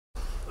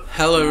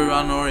Hello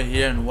everyone, Ori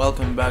here and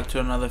welcome back to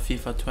another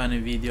FIFA 20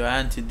 video,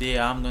 and today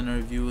I'm gonna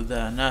review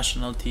the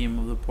national team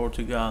of the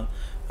Portugal.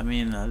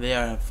 They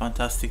are a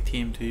fantastic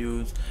team to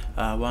use,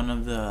 one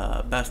of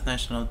the best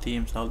national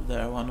teams out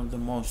there, one of the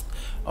most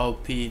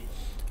OP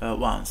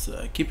ones.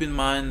 Keep in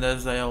mind,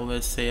 as I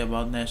always say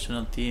about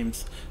national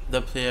teams,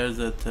 the players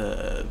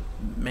that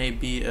may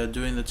be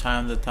during the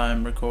time that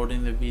I'm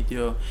recording the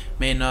video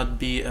may not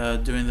be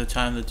during the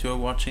time that you're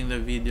watching the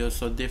video,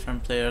 so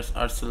different players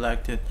are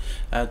selected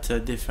at a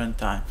different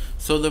time.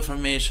 So the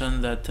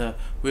formation that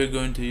we're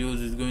going to use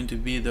is going to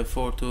be the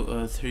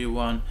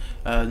 4-2-3-1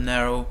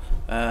 narrow,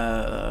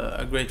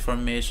 a great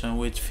formation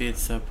which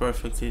fits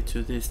perfectly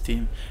to this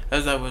team.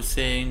 As I was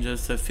saying,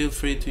 just feel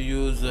free to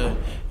use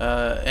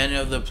any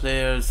of the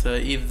players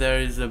if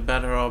there is a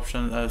better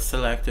option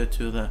selected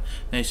to the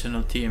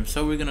national team.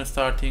 So we're gonna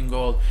start in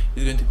goal.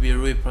 It's going to be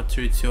Rui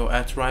Patricio.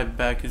 At right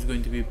back is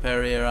going to be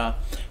Pereira.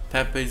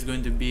 Pepe is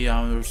going to be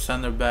our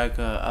center back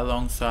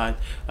alongside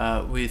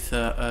with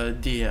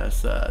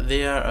Diaz.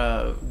 They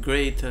are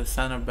great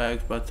center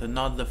backs, but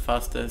not the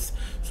fastest.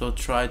 So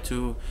try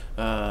to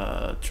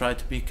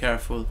be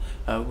careful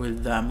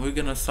with them. We're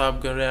gonna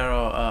sub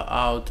Guerrero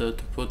out to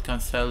put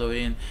Cancelo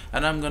in,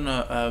 and I'm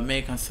gonna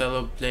make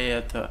Cancelo play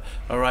at a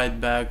right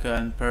back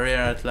and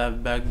Pereira at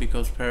left back,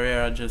 because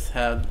Pereira just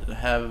has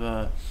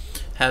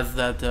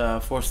that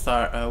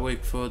 4-star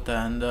weak foot,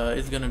 and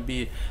it's gonna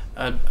be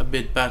a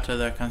bit better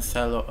than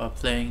Cancelo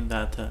playing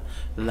that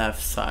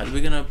left side.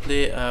 We're gonna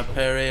play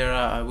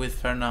Pereira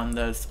with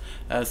Fernandes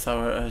as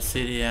our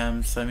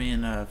CDMs.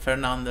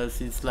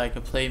 Fernandes is like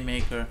a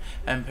playmaker,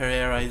 and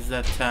Pereira is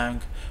that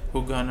tank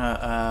who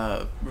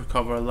gonna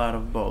recover a lot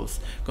of balls.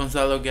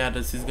 Gonzalo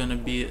Guedes is gonna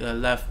be a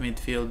left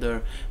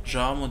midfielder.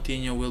 João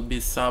Moutinho will be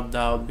subbed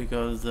out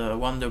because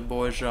Wonder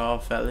Boy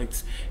João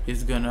Felix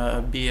is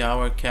gonna be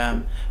our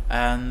cam,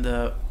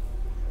 and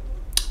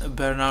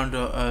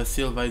Bernardo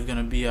Silva is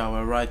gonna be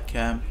our right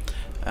cam.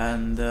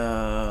 And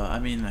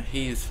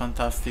he is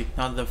fantastic,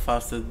 not the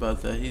fastest,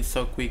 but he's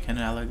so quick and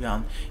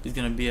elegant. He's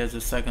gonna be as a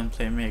second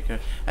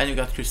playmaker. And you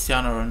got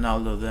Cristiano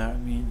Ronaldo there.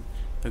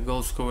 The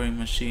goal scoring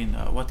machine.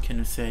 What can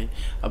you say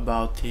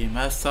about him?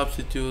 As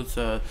substitutes,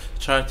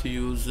 try to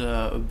use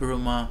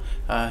Bruma.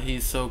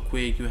 He's so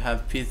quick. You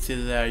have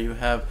Pizzi there, you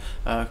have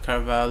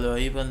Carvalho,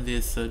 even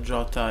this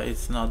Jota,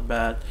 it's not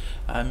bad.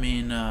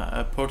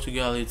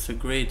 Portugal, it's a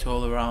great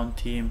all-around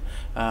team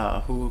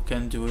who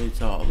can do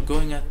it all.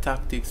 Going at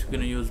tactics, we're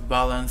gonna use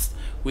balanced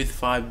with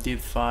 5 deep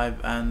 5,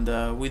 and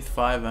with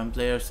 5 and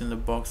players in the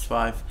box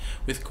 5,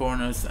 with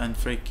corners and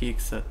free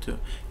kicks to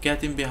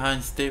get in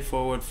behind. Stay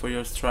forward for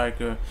your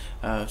striker,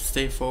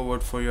 stay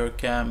forward for your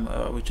cam,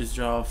 which is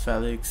João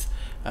Felix.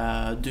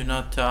 Do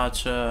not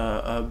touch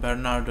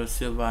Bernardo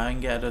Silva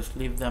and Guedes,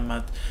 leave them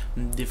at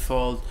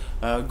default.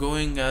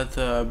 Going at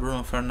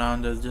Bruno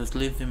Fernandes, just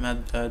leave him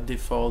at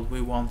default.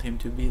 We want him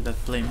to be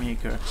that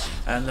playmaker.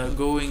 And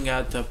going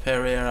at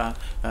Pereira,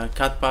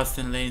 cut past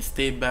in lane,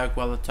 stay back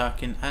while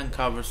attacking, and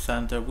cover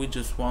center. We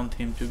just want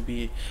him to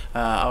be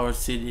our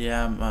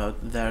CDM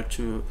there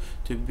to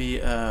be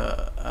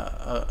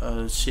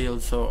a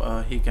shield,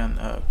 so he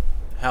can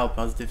help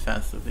us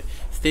defensively.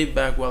 Stay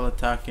back while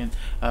attacking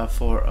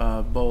for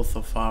both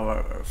of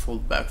our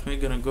fullbacks. We're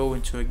gonna go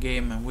into a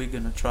game and we're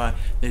gonna try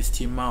this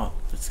team out.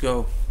 Let's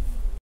go.